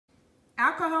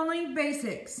Alcohol ink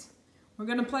basics. We're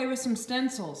gonna play with some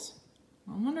stencils.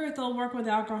 I wonder if they'll work with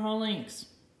alcohol inks.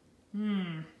 I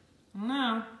don't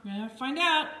know. We're gonna find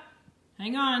out.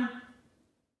 Hang on.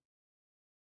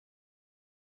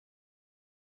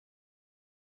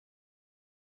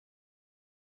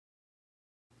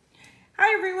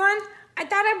 Hi everyone. I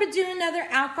thought I would do another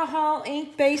alcohol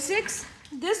ink basics.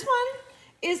 This one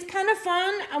is kind of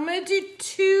fun. I'm gonna do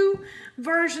two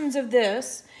versions of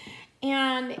this.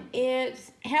 And it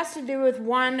has to do with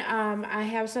one, I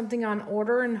have something on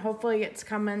order and hopefully it's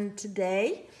coming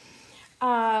today.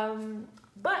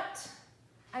 But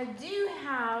I do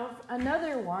have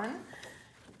another one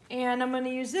and I'm gonna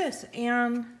use this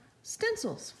and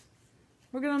stencils.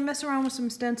 We're gonna mess around with some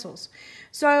stencils.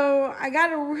 So I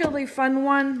got a really fun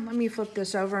one. Let me flip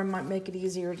this over, and might make it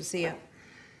easier to see it.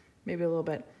 Maybe a little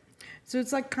bit. So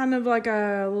it's like kind of like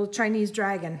a little Chinese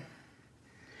dragon.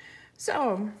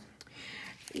 So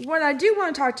what I do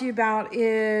want to talk to you about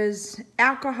is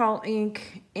alcohol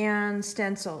ink and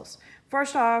stencils.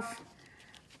 First off,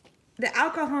 the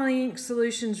alcohol ink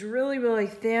solution is really, really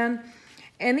thin.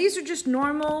 And these are just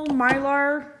normal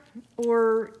Mylar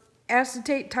or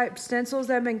acetate type stencils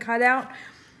that have been cut out.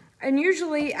 And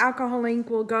usually alcohol ink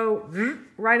will go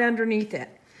right underneath it.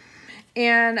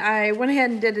 And I went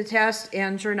ahead and did a test,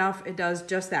 and sure enough, it does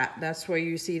just that. That's where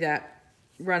you see that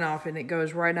runoff, and it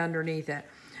goes right underneath it.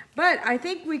 But I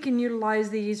think we can utilize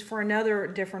these for another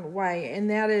different way, and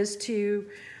that is to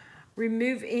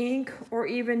remove ink or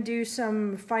even do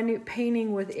some minute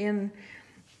painting within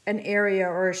an area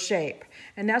or a shape.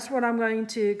 And that's what I'm going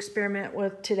to experiment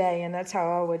with today, and that's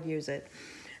how I would use it.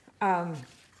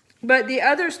 But the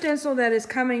other stencil that is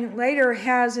coming later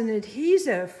has an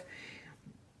adhesive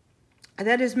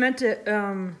that is meant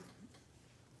to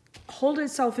hold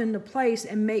itself into place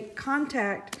and make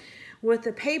contact with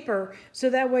the paper, so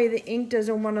that way the ink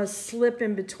doesn't want to slip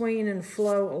in between and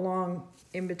flow along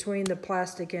in between the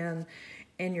plastic and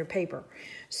your paper.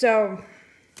 So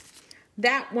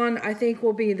that one I think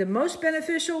will be the most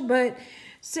beneficial, but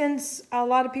since a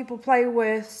lot of people play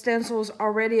with stencils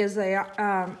already as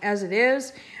it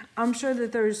is, I'm sure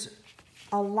that there's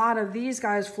a lot of these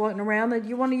guys floating around that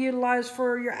you want to utilize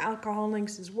for your alcohol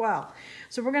inks as well.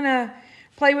 So we're gonna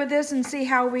play with this and see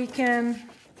how we can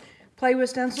play with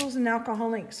stencils and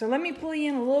alcohol ink. So let me pull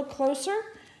you in a little closer,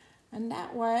 and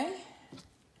that way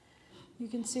you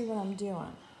can see what I'm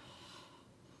doing.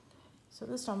 So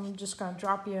this time I'm just going to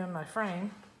drop you in my frame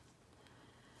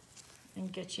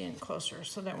and get you in closer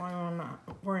so that way I'm not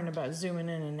worrying about zooming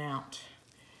in and out.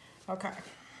 Okay.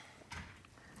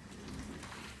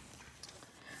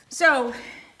 So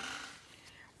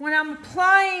when I'm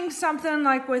applying something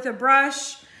like with a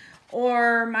brush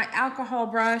or my alcohol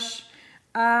brush,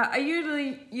 I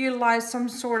usually utilize some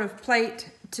sort of plate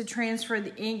to transfer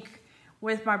the ink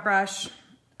with my brush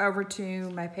over to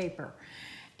my paper.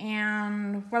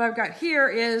 And what I've got here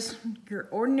is your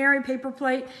ordinary paper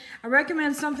plate. I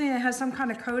recommend something that has some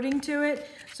kind of coating to it,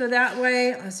 so that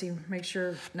way, let's see, make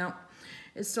sure, no,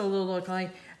 it's still a little ugly.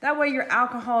 That way your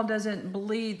alcohol doesn't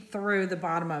bleed through the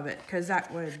bottom of it, because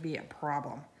that would be a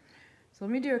problem. So let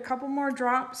me do a couple more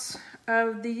drops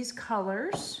of these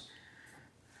colors,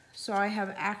 so I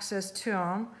have access to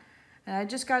them. And I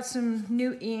just got some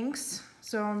new inks,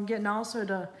 so I'm getting also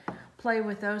to play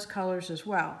with those colors as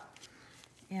well.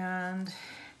 And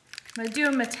I'm gonna do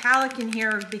a metallic in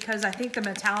here because I think the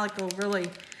metallic will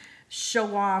really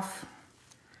show off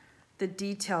the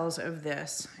details of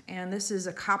this. And this is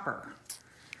a copper.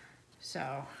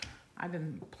 So I've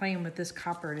been playing with this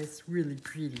copper and it's really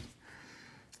pretty.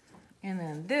 And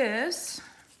then this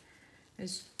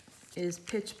is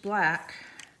pitch black.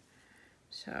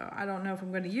 So I don't know if I'm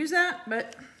going to use that,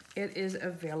 but it is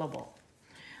available.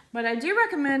 But I do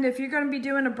recommend, if you're going to be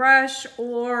doing a brush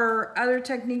or other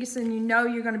techniques and you know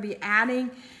you're going to be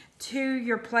adding to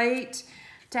your plate,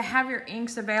 to have your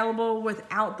inks available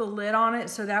without the lid on it,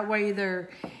 so that way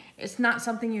it's not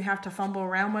something you have to fumble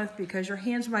around with, because your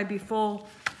hands might be full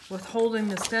with holding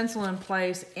the stencil in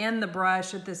place and the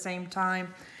brush at the same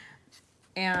time,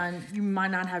 and you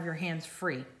might not have your hands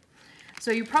free. So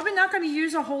you're probably not going to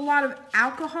use a whole lot of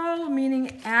alcohol,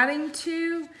 meaning adding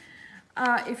to,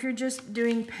 if you're just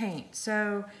doing paint.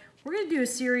 So we're going to do a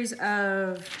series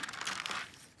of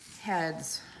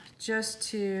heads just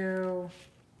to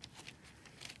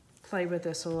play with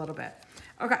this a little bit.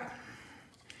 Okay.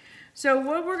 So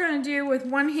what we're going to do with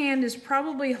one hand is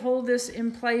probably hold this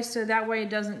in place so that way it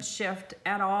doesn't shift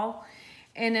at all.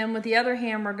 And then with the other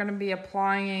hand, we're going to be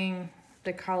applying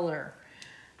the color.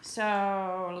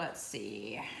 So let's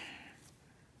see,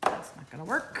 that's not gonna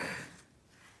work.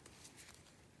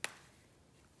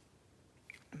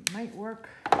 might work.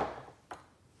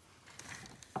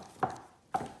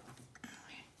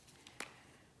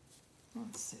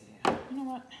 Let's see. You know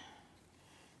what?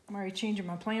 I'm already changing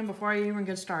my plan before I even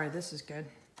get started. This is good.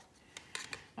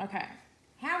 Okay.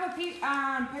 Have a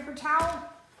paper towel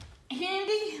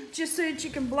handy just so that you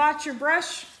can blot your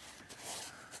brush.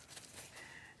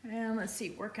 And let's see,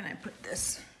 where can I put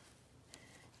this?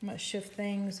 I'm going to shift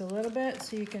things a little bit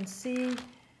so you can see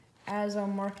as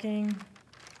I'm working.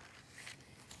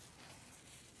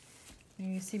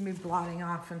 And you see me blotting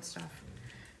off and stuff.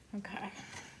 Okay.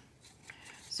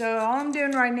 So all I'm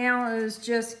doing right now is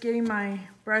just getting my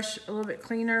brush a little bit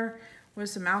cleaner with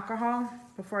some alcohol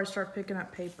before I start picking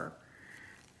up paper.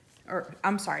 Or,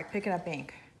 I'm sorry, picking up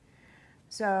ink.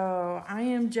 So I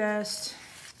am just,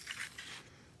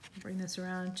 bring this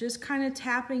around, just kind of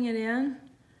tapping it in.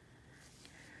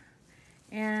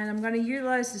 And I'm going to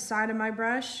utilize the side of my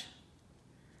brush.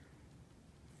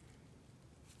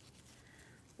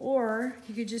 Or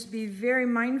you could just be very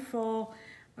mindful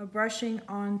of brushing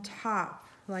on top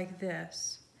like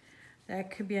this.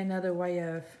 That could be another way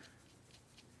of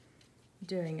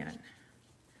doing it.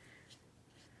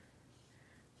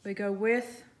 But go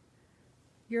with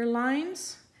your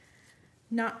lines,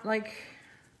 not like,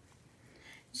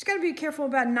 you just gotta be careful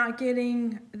about not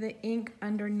getting the ink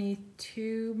underneath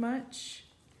too much,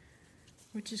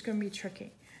 which is gonna be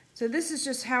tricky. So this is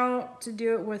just how to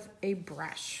do it with a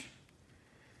brush.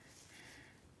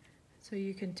 So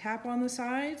you can tap on the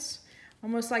sides,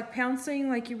 almost like pouncing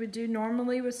like you would do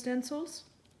normally with stencils.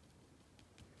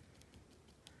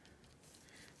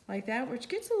 Like that, which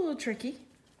gets a little tricky.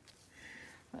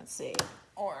 Let's see,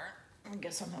 or I'll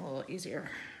get something a little easier.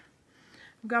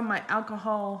 I've got my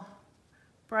alcohol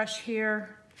brush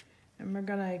here, and we're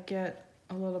gonna get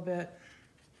a little bit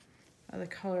of the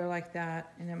color like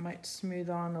that, and it might smooth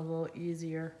on a little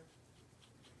easier.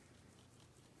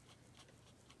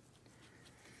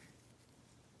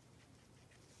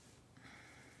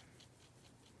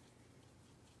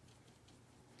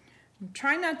 I'm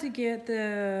trying not to get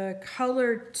the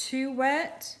color too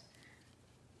wet,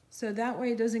 so that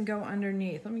way it doesn't go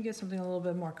underneath. Let me get something a little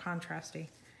bit more contrasty.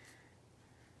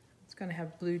 It's gonna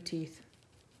have blue teeth.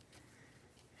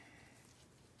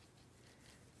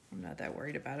 I'm not that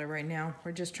worried about it right now.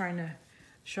 We're just trying to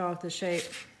show off the shape.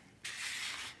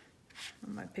 I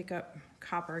might pick up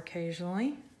copper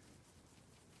occasionally.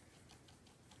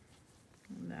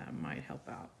 And that might help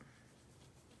out.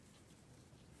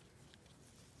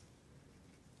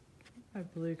 Where'd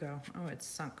my blue go? Oh, it's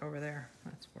sunk over there.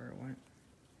 That's where it went.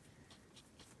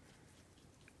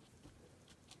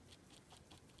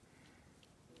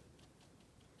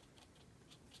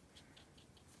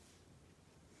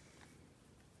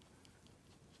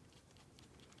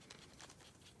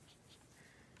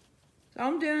 So all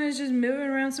I'm doing is just moving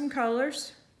around some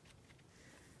colors,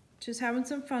 just having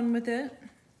some fun with it.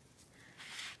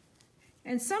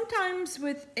 And sometimes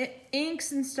with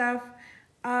inks and stuff,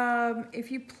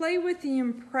 if you play with the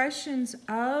impressions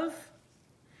of,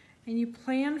 and you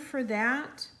plan for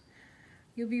that,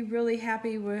 you'll be really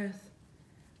happy with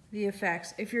the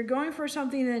effects. If you're going for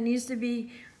something that needs to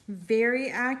be very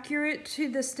accurate to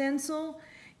the stencil,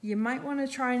 you might want to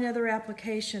try another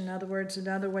application, in other words,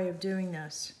 another way of doing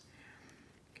this,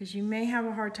 because you may have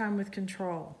a hard time with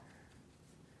control.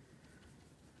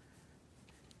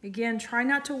 Again, try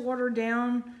not to water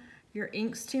down your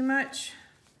inks too much,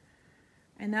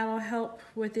 and that'll help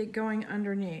with it going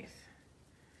underneath.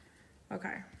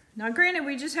 Okay, now granted,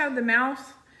 we just have the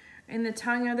mouth and the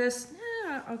tongue of this.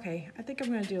 Okay, I think I'm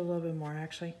gonna do a little bit more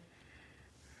actually.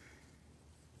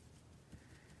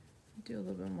 Do a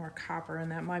little bit more copper,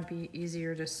 and that might be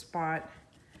easier to spot.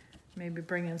 Maybe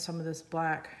bring in some of this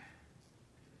black.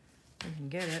 We can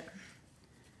get it.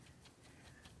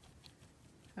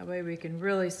 That way we can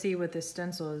really see what this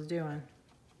stencil is doing.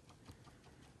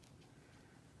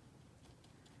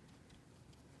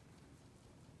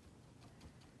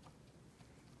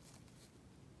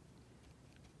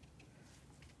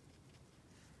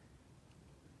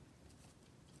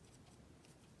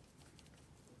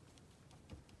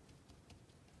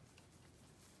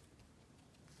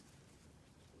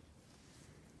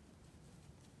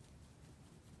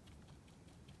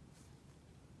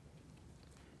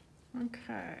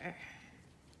 Okay.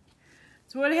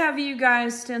 So what have you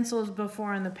guys stenciled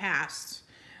before in the past?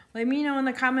 Let me know in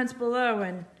the comments below,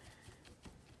 and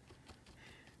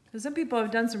because some people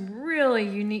have done some really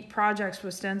unique projects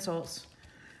with stencils,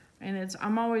 and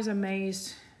I'm always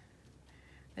amazed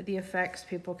at the effects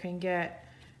people can get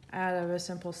out of a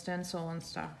simple stencil and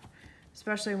stuff,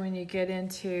 especially when you get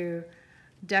into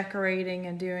decorating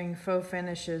and doing faux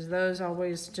finishes. Those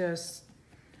always just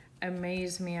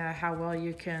amaze me at how well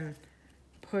you can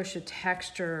push a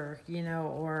texture, you know,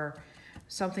 or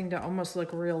something to almost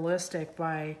look realistic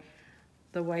by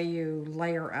the way you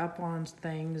layer up on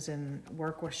things and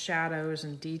work with shadows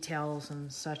and details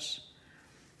and such.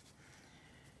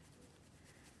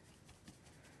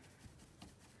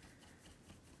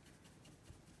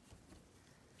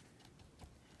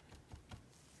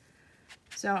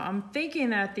 So I'm thinking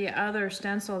that the other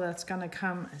stencil that's gonna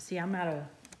come, see, I'm out of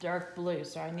dark blue,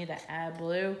 so I need to add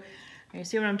blue. You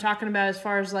see what I'm talking about as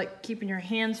far as like keeping your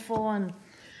hands full, and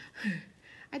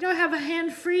I don't have a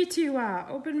hand free to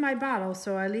open my bottle,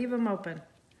 so I leave them open.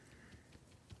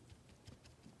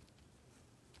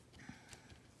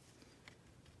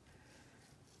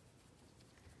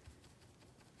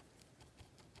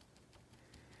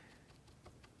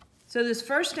 So this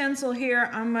first stencil here,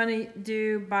 I'm gonna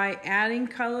do by adding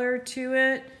color to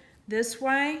it this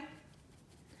way.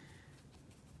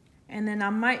 And then I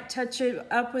might touch it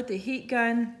up with the heat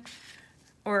gun,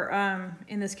 or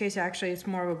in this case, actually, it's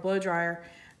more of a blow dryer,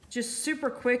 just super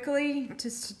quickly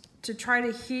to try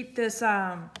to heat this,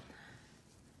 or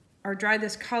dry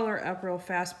this color up real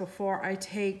fast before I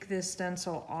take this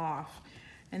stencil off.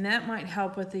 And that might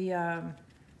help with the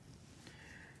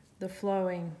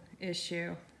flowing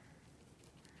issue,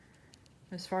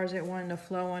 as far as it wanting to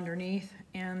flow underneath,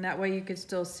 and that way you could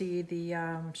still see the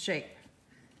shape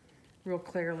real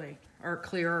clearly, or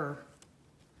clearer.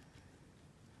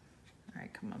 All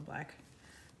right, come on, black.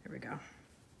 Here we go.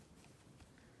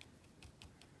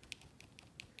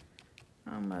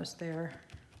 Almost there.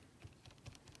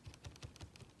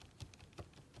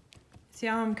 See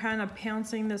how I'm kind of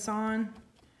pouncing this on?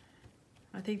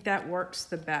 I think that works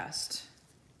the best.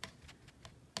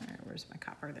 All right, where's my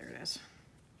copper? There it is.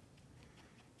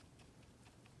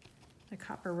 The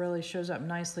copper really shows up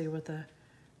nicely with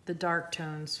the dark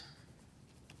tones.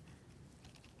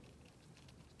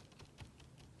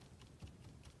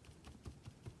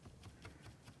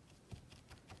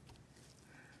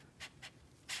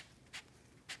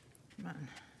 Come on.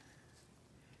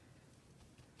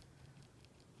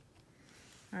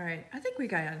 All right, I think we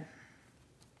got a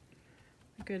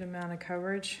good amount of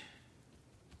coverage.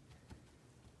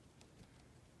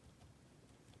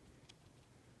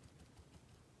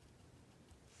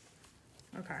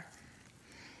 Okay.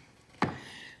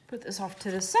 Put this off to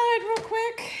the side real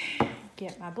quick.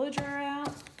 Get my blow dryer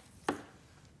out. Ugh,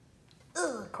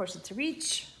 of course, it's a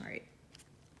reach. All right.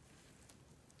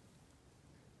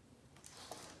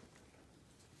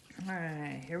 All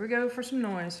right, here we go for some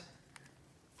noise.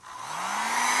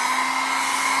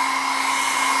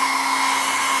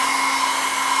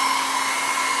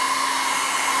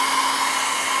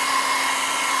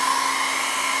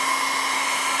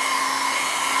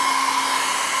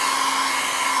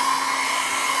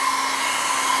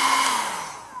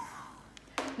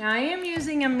 Now I am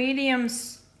using a medium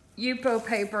Yupo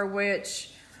paper, which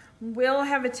will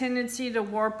have a tendency to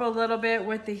warp a little bit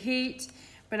with the heat,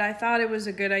 but I thought it was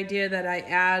a good idea that I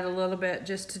add a little bit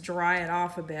just to dry it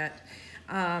off a bit.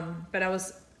 But I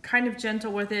was kind of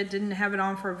gentle with it, didn't have it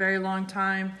on for a very long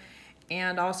time,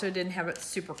 and also didn't have it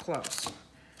super close.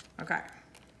 Okay.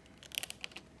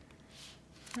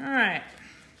 All right.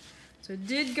 So it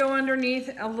did go underneath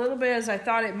a little bit as I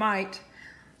thought it might.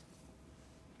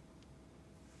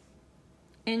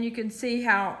 And you can see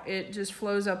how it just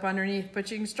flows up underneath, but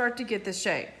you can start to get the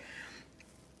shape.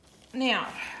 Now,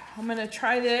 I'm gonna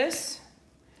try this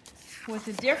with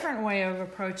a different way of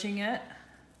approaching it.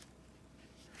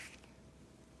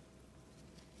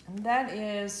 And that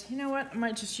is, you know what, I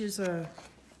might just use let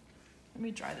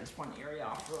me dry this one area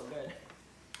off real good.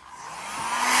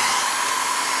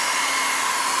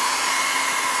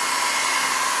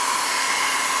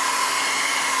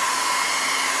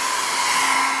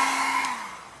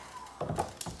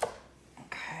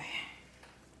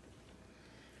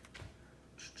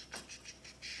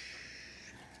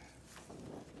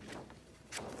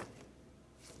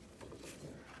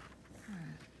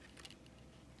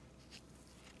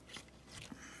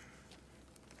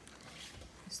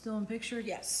 Still in picture?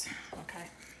 Yes. Okay.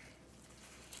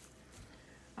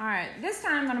 All right, this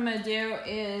time what I'm gonna do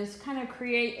is kind of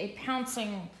create a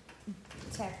pouncing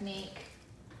technique.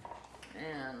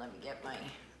 And let me get my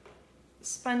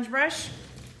sponge brush.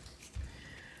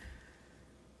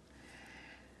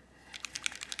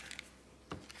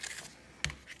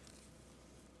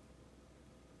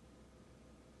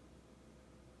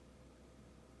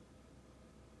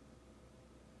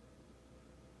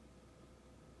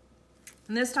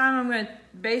 And this time I'm going to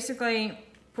basically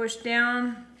push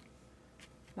down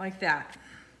like that.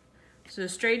 So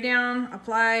straight down,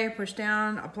 apply, push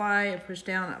down, apply, push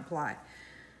down, apply.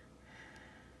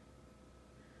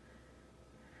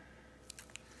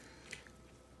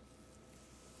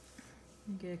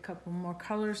 Get a couple more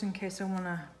colors in case I want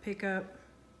to pick up.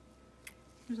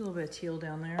 There's a little bit of teal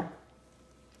down there.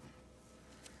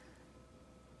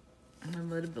 And a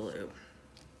little bit of blue.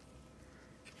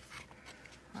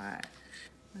 All right,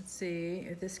 let's see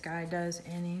if this guy does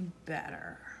any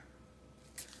better.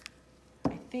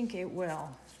 I think it will.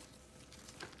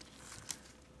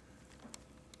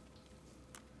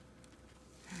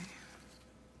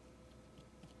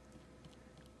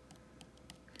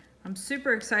 I'm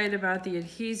super excited about the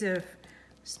adhesive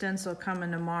stencil coming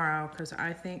tomorrow because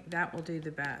I think that will do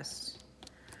the best.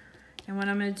 And what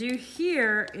I'm going to do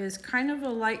here is kind of a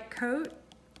light coat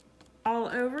all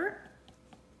over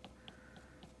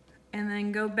and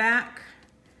then go back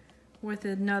with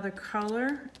another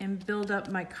color and build up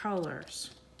my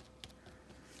colors.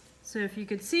 So if you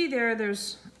could see there,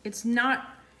 it's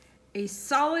not a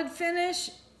solid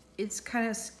finish, it's kind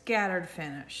of scattered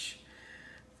finish.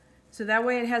 So that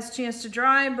way it has a chance to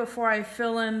dry before I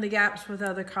fill in the gaps with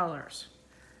other colors.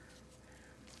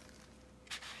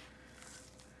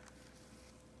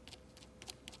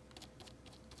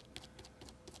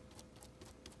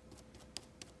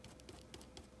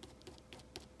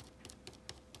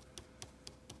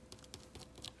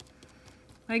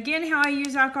 Again, how I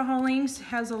use alcohol inks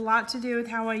has a lot to do with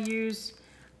how I use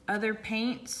other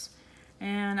paints.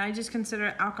 And I just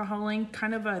consider alcohol ink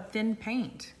kind of a thin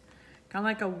paint. Kind of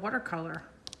like a watercolor.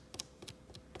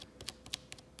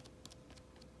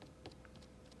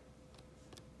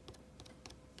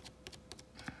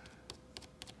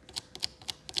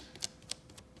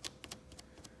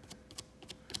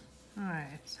 All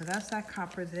right, so that's that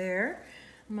copper there.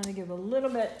 I'm gonna give a little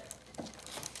bit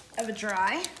of a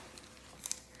dry.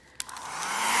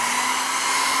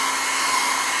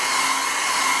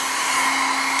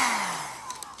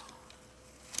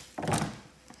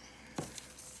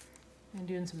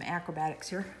 Doing some acrobatics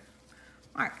here.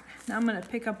 All right, now I'm going to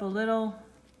pick up a little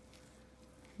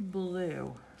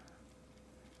blue.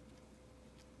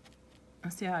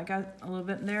 Let's see how I got a little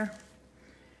bit in there.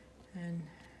 And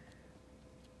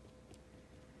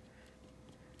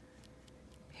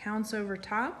pounce over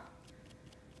top.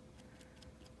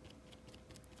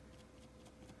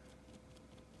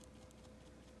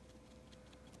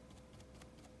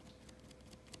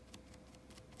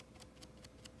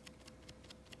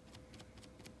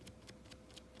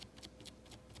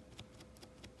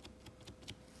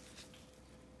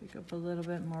 Pick up a little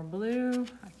bit more blue.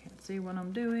 I can't see what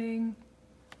I'm doing.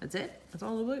 That's it? That's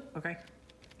all the blue? Okay.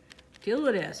 Teal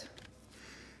it is.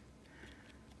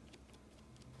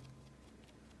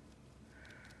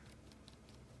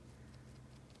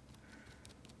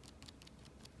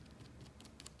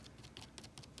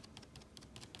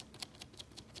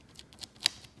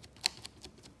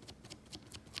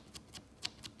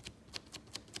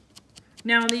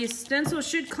 Now these stencils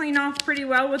should clean off pretty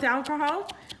well with alcohol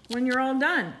when you're all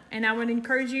done. And I would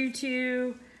encourage you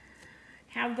to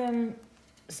have them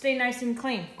stay nice and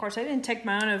clean. Of course, I didn't take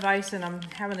my own advice and I'm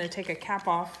having to take a cap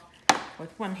off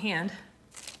with one hand.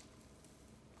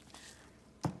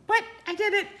 But I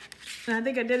did it. And I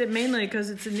think I did it mainly because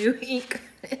it's a new ink.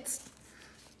 It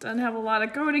doesn't have a lot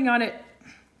of coating on it.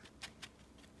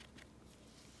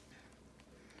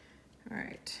 All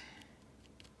right.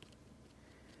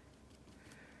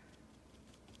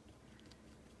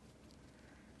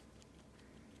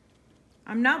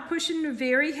 I'm not pushing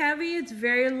very heavy, it's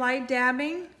very light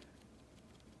dabbing.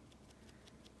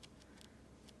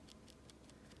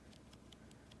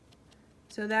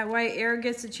 So that way air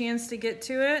gets a chance to get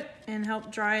to it and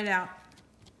help dry it out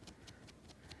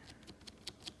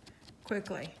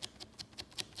quickly.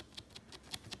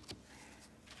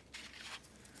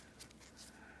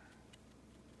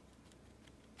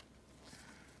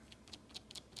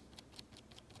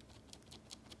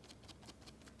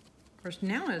 Of course,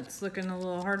 now it's looking a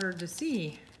little harder to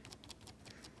see.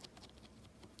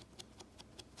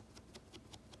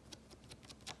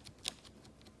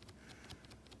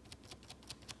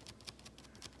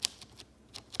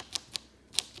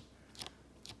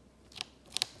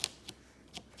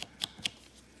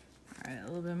 All right, a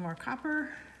little bit more copper,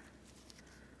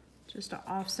 just to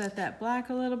offset that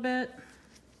black a little bit.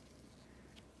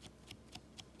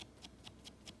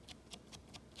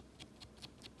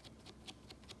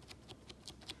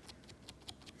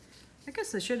 I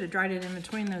guess I should have dried it in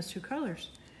between those two colors.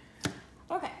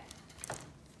 Okay,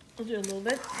 we'll do a little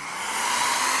bit.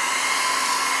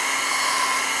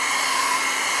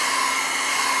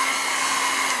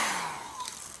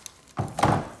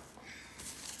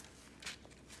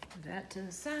 Put that to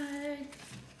the side.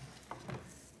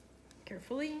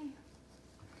 Carefully.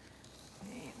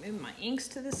 Okay, move my inks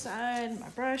to the side, my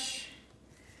brush.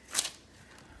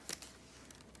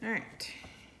 All right.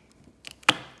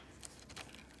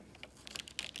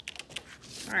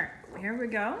 All right, here we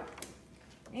go.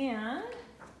 And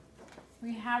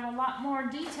we have a lot more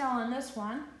detail in this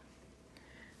one.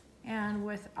 And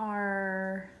with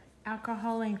our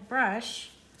alcohol ink brush,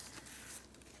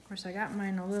 of course I got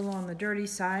mine a little on the dirty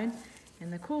side.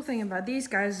 And the cool thing about these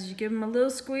guys is you give them a little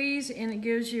squeeze and it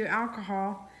gives you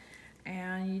alcohol.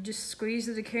 And you just squeeze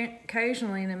it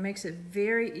occasionally and it makes it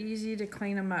very easy to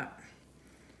clean them up.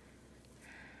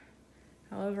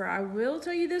 However, I will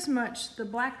tell you this much, the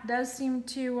black does seem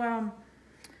to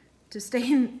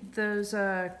stain those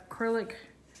acrylic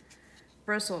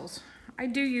bristles. I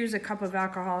do use a cup of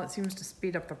alcohol. It seems to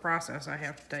speed up the process, I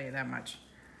have to tell you that much.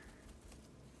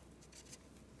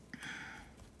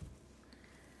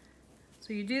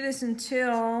 So you do this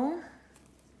until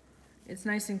it's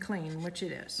nice and clean, which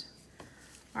it is.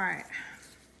 All right.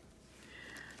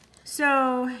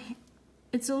 So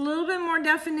it's a little bit more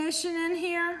definition in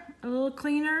here, a little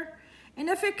cleaner. And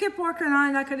if it kept working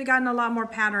on it, I could have gotten a lot more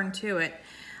pattern to it.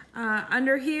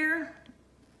 Under here,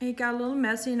 it got a little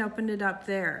messy and opened it up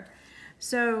there.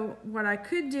 So what I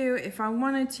could do if I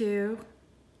wanted to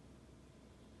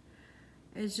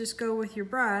is just go with your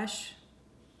brush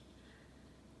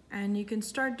and you can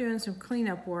start doing some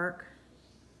cleanup work.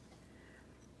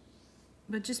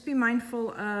 But just be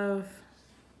mindful of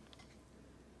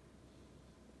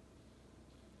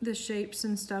the shapes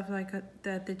and stuff like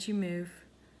that you move.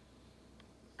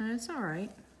 And it's all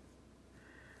right.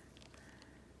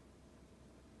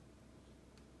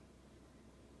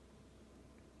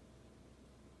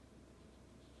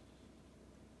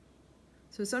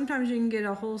 So sometimes you can get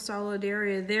a whole solid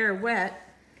area there wet,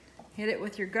 hit it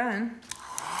with your gun.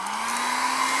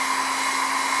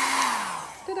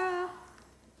 Ta-da!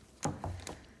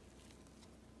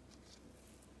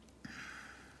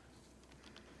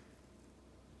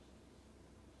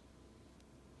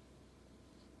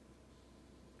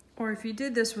 Or if you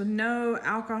did this with no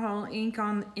alcohol ink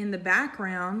in the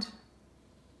background,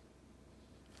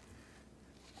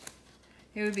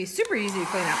 it would be super easy to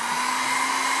clean up.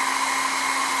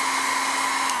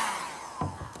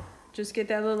 Just get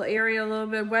that little area a little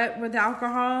bit wet with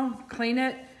alcohol, clean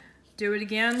it, do it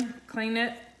again, clean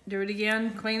it, do it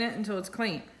again, clean it until it's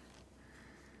clean.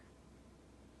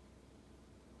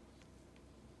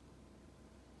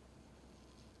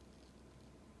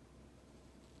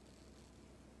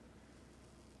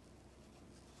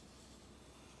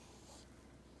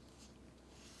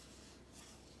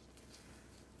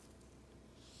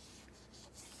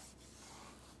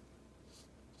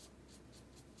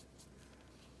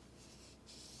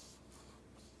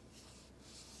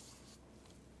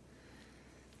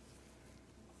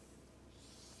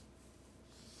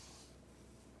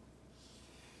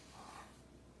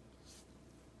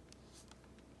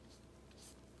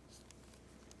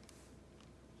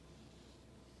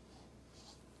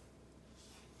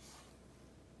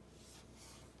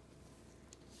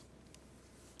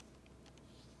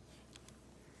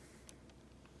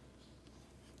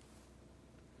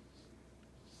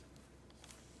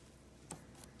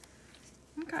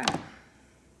 Okay.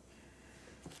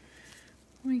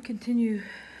 Let me continue,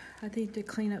 I think, to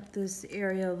clean up this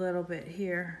area a little bit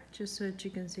here, just so that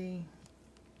you can see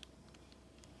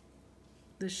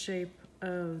the shape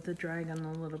of the dragon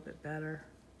a little bit better.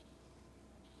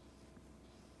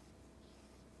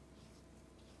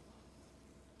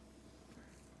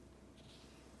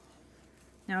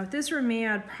 Now, if this were me,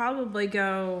 I'd probably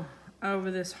go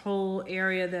over this whole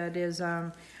area that is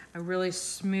a really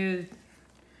smooth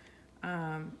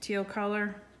teal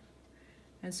color,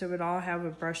 and so it would all have a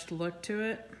brushed look to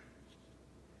it.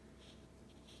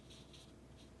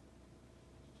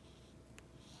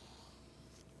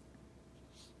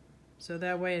 So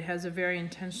that way it has a very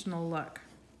intentional look,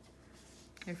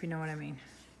 if you know what I mean.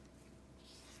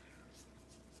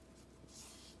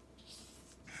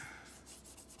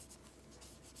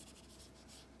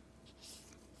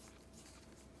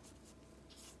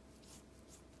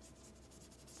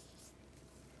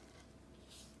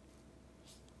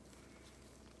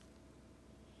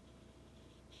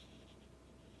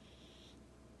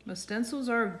 The stencils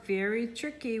are very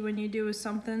tricky when you do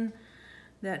something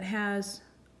that has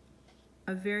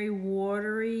a very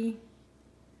watery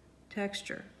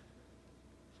texture,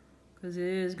 because it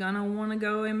is gonna want to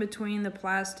go in between the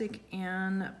plastic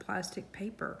and plastic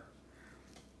paper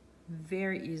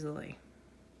very easily.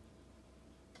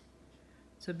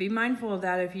 So be mindful of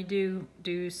that if you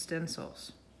do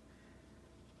stencils.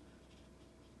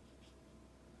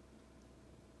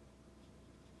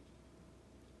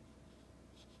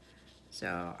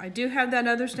 So I do have that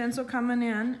other stencil coming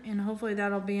in, and hopefully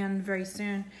that'll be in very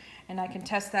soon. and I can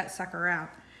test that sucker out,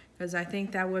 because I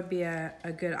think that would be a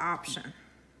good option.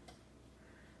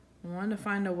 I want to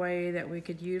find a way that we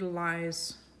could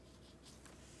utilize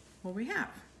what we have.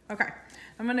 Okay,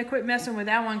 I'm gonna quit messing with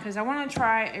that one because I want to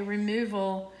try a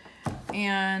removal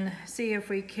and see if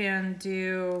we can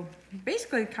do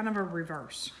basically kind of a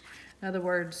reverse. In other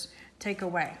words, take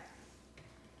away.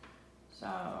 So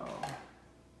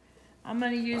I'm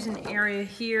going to use an area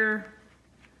here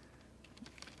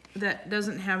that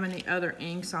doesn't have any other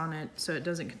inks on it, so it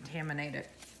doesn't contaminate it.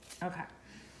 Okay,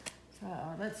 so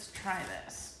let's try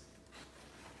this.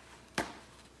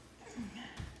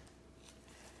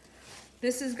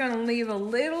 This is going to leave a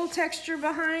little texture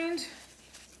behind.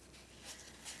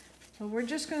 So we're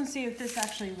just going to see if this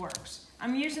actually works.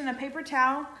 I'm using a paper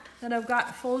towel that I've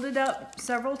got folded up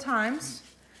several times.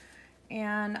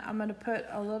 And I'm going to put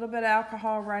a little bit of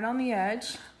alcohol right on the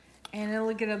edge. And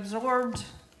it'll get absorbed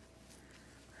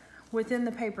within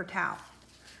the paper towel.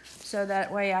 So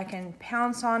that way I can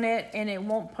pounce on it and it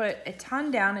won't put a ton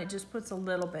down. It just puts a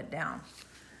little bit down.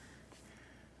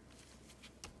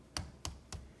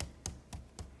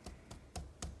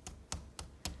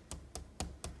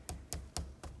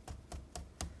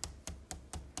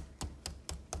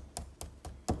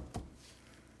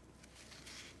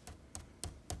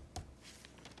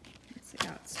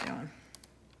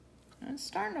 It's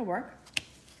starting to work.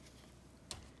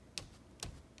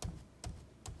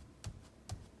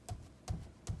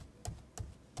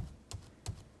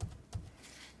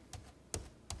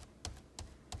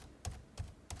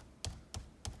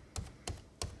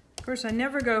 Of course, I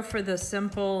never go for the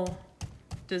simple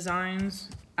designs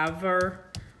ever.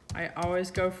 I always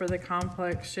go for the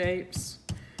complex shapes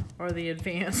or the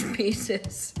advanced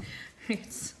pieces.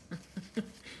 It's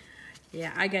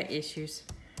yeah, I got issues.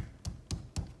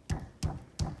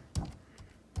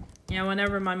 Yeah,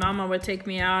 whenever my mama would take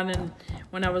me out and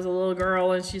when I was a little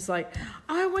girl and she's like,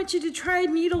 I want you to try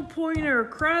needlepoint or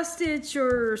cross stitch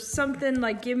or something,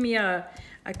 like give me a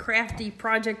crafty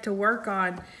project to work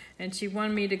on. And she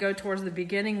wanted me to go towards the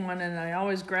beginning one and I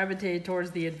always gravitated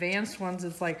towards the advanced ones.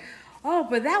 It's like, oh,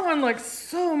 but that one looks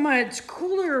so much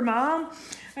cooler, Mom.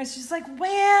 And she's like,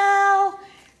 well,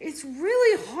 it's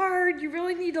really hard. You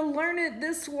really need to learn it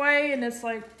this way. And it's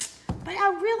like, but I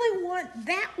really want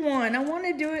that one. I want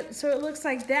to do it so it looks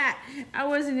like that. I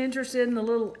wasn't interested in the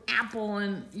little apple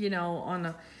and, you know,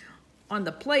 on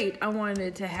the plate. I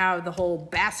wanted to have the whole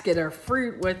basket of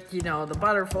fruit with, you know, the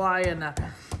butterfly and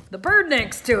the bird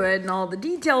next to it and all the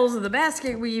details of the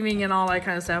basket weaving and all that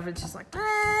kind of stuff. It's just like,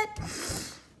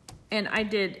 what? And I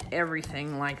did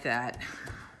everything like that.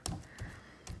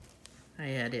 I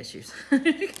had issues.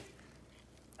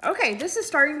 Okay, this is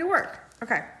starting to work.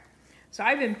 Okay. So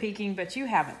I've been peeking, but you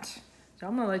haven't. So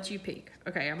I'm gonna let you peek.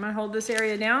 Okay, I'm gonna hold this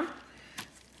area down.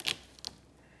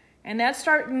 And that's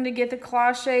starting to get the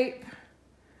claw shape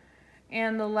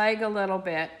and the leg a little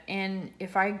bit. And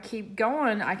if I keep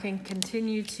going, I can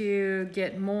continue to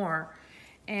get more.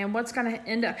 And what's gonna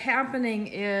end up happening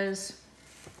is,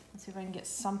 let's see if I can get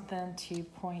something to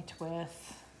point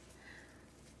with.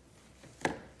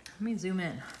 Let me zoom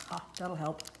in. Oh, that'll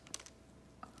help.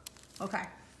 Okay.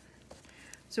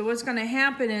 So what's going to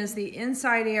happen is the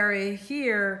inside area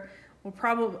here will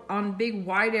probably, on big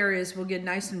wide areas, will get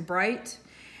nice and bright.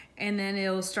 And then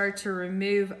it'll start to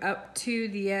remove up to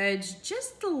the edge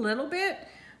just a little bit.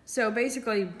 So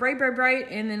basically bright, bright, bright,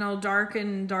 and then it'll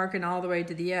darken, darken all the way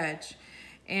to the edge.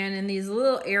 And in these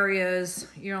little areas,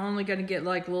 you're only going to get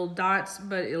like little dots,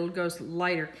 but it'll go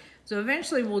lighter. So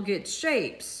eventually we'll get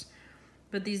shapes,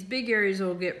 but these big areas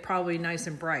will get probably nice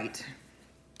and bright.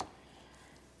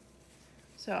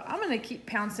 So I'm going to keep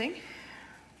pouncing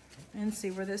and see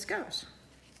where this goes.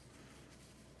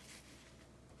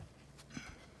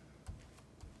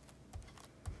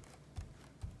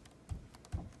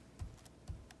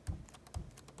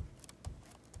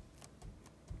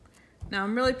 Now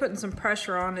I'm really putting some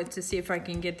pressure on it to see if I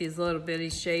can get these little bitty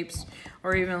shapes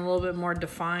or even a little bit more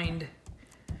defined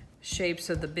shapes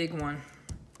of the big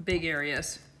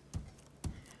areas.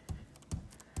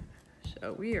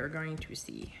 So we are going to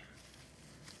see.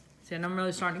 And I'm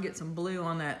really starting to get some blue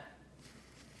on that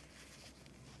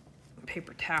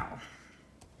paper towel.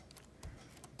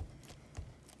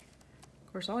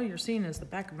 Of course, all you're seeing is the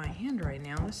back of my hand right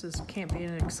now. Can't be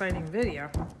an exciting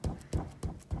video. All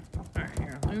right,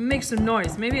 here, let me make some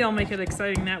noise. Maybe I'll make it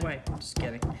exciting that way. I'm just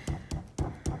kidding.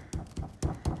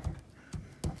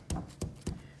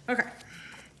 Okay,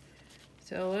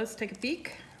 so let's take a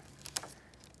peek.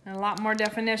 And a lot more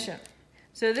definition.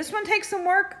 So this one takes some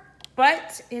work,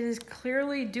 but it is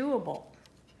clearly doable.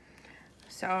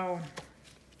 So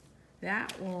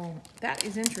that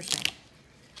is interesting.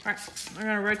 All right, I'm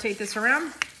gonna rotate this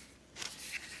around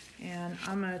and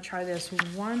I'm gonna try this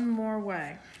one more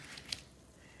way.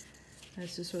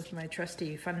 This is with my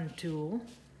trusty fun tool.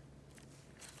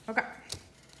 Okay.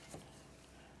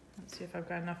 Let's see if I've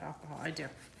got enough alcohol. I do.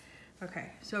 Okay,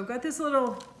 so I've got this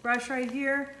little brush right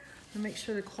here. To make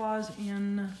sure the claw's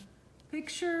in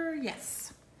picture.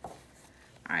 Yes. All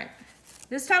right.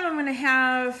 This time I'm gonna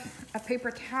have a paper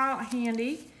towel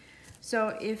handy.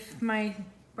 So if my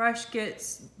brush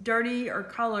gets dirty or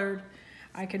colored,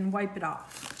 I can wipe it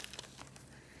off.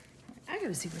 I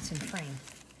gotta see what's in frame.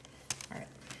 All right,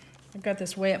 I've got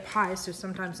this way up high, so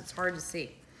sometimes it's hard to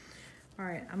see. All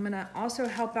right, I'm gonna also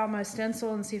help out my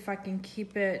stencil and see if I can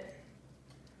keep it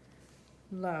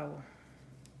low.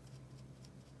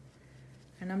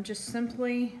 And I'm just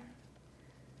simply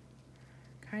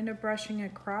kind of brushing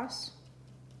across.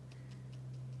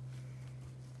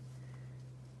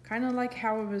 Kind of like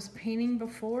how I was painting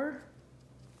before.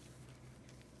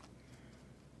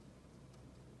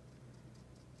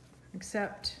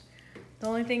 Except the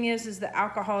only thing is the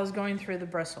alcohol is going through the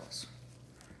bristles.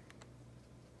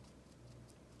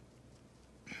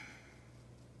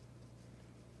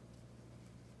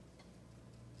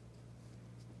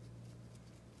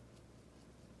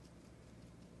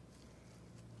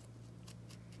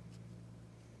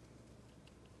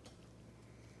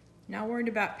 Not worried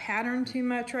about pattern too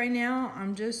much right now.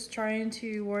 I'm just trying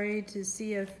to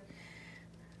see if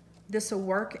this will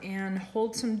work and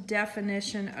hold some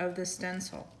definition of the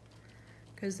stencil.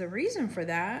 Because the reason for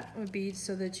that would be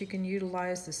so that you can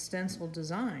utilize the stencil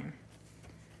design.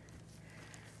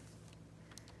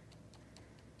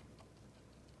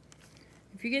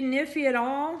 If you get nifty at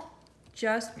all,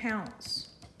 just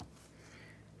pounce.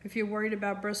 If you're worried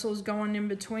about bristles going in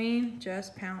between,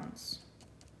 just pounce.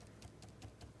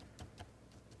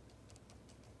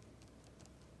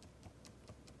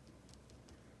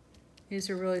 These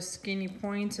are really skinny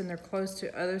points and they're close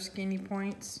to other skinny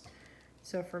points.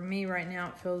 So for me right now,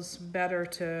 it feels better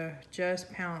to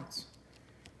just pounce.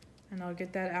 And I'll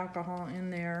get that alcohol in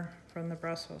there from the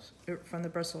bristles.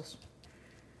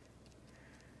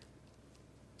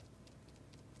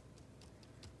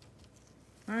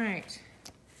 All right,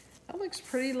 that looks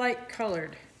pretty light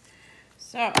colored.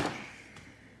 So,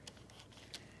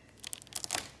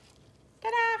 ta-da!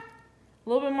 A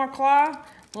little bit more claw,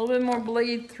 a little bit more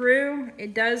bleed through.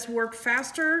 It does work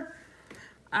faster.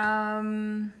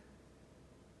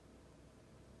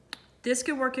 This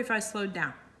could work if I slowed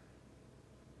down.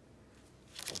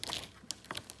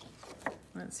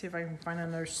 Let's see if I can find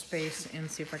another space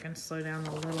and see if I can slow down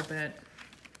a little bit.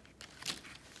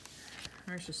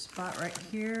 There's a spot right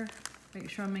here. Make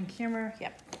sure I'm in camera.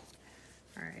 Yep.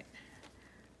 All right.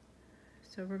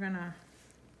 So we're gonna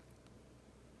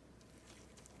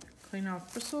clean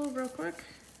off bristle real quick.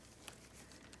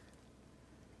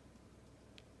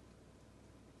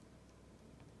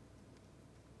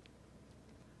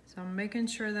 So I'm making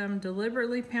sure that I'm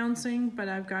deliberately pouncing, but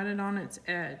I've got it on its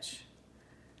edge.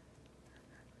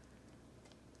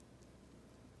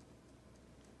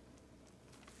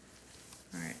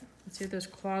 All right, let's see if those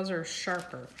claws are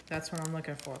sharper. That's what I'm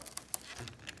looking for.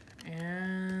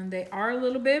 And they are a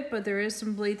little bit, but there is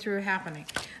some bleed through happening.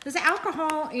 This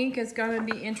alcohol ink is gonna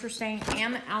be interesting,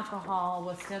 and the alcohol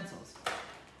with stencils.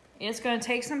 It's gonna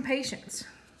take some patience.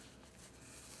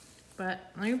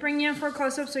 But let me bring you in for a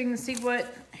close-up so you can see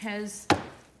what is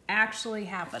actually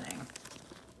happening.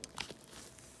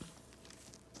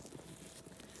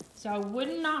 So I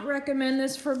would not recommend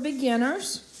this for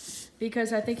beginners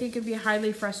because I think it could be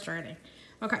highly frustrating.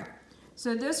 Okay,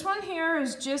 so this one here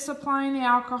is just applying the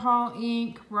alcohol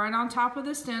ink right on top of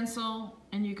the stencil,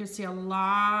 and you can see a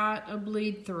lot of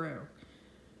bleed through.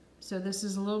 So this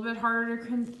is a little bit harder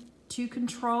to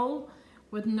control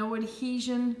with no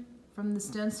adhesion from the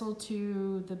stencil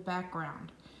to the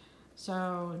background.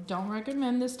 So don't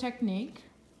recommend this technique.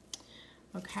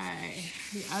 Okay,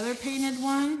 the other painted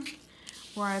one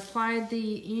where I applied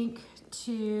the ink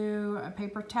to a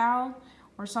paper towel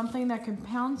or something that can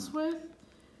pounce with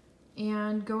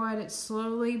and go at it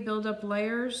slowly, build up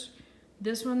layers.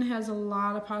 This one has a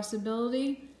lot of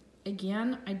possibility.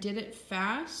 Again, I did it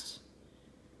fast,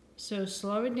 so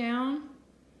slow it down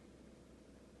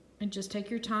and just take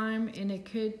your time, and it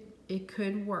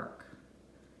could work.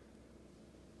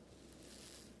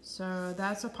 So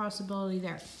that's a possibility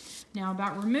there. Now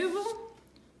about removal,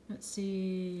 let's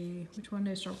see, which one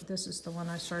did I start with? This is the one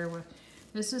I started with.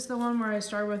 This is the one where I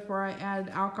started with where I added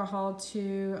alcohol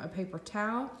to a paper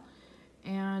towel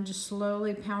and just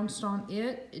slowly pounced on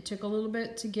it. It took a little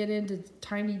bit to get into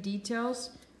tiny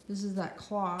details. This is that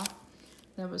claw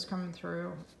that was coming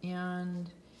through,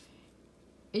 and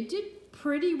it did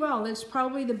pretty well. It's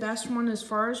probably the best one as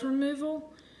far as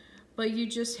removal, but you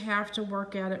just have to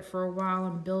work at it for a while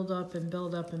and build up and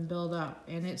build up and build up.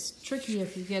 And it's tricky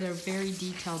if you get a very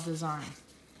detailed design.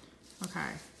 Okay,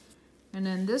 and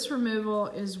then this removal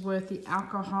is with the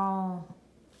alcohol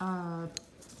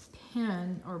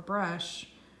pen or brush,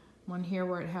 one here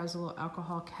where it has a little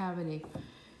alcohol cavity.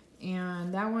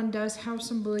 And that one does have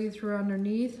some bleed through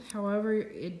underneath. However,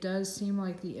 it does seem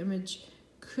like the image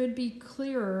could be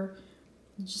clearer.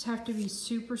 You just have to be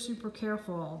super, super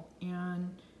careful.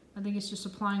 And I think it's just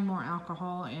applying more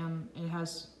alcohol, and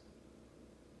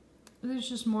there's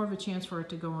just more of a chance for it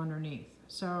to go underneath.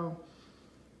 So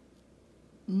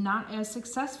not as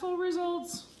successful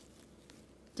results.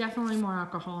 Definitely more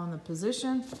alcohol in the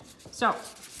position. So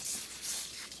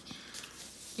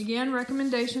again,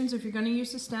 recommendations: if you're going to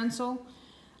use a stencil,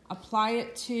 apply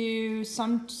it to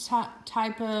some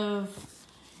type of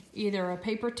either a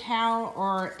paper towel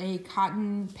or a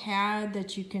cotton pad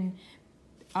that you can,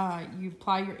 you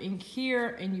apply your ink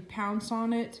here and you pounce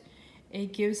on it.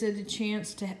 It gives it a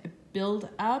chance to build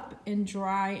up and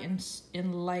dry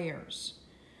in layers.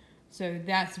 So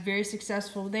that's very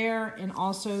successful there. And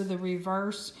also the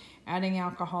reverse, adding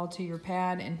alcohol to your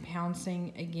pad and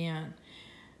pouncing again.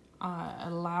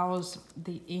 Allows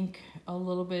the ink a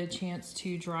little bit of chance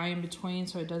to dry in between,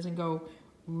 so it doesn't go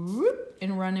whoop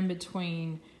and run in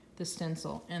between the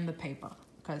stencil and the paper,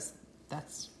 because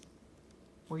that's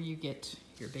where you get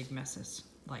your big messes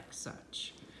like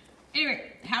such.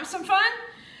 Anyway, have some fun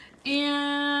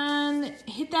and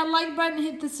hit that like button,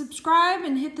 hit the subscribe,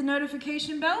 and hit the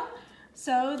notification bell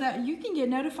so that you can get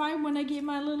notified when I get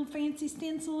my little fancy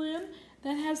stencil in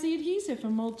that has the adhesive,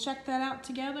 and we'll check that out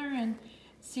together and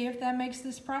see if that makes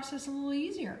this process a little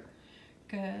easier,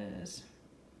 because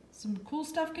some cool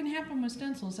stuff can happen with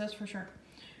stencils, that's for sure.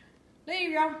 There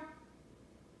you go.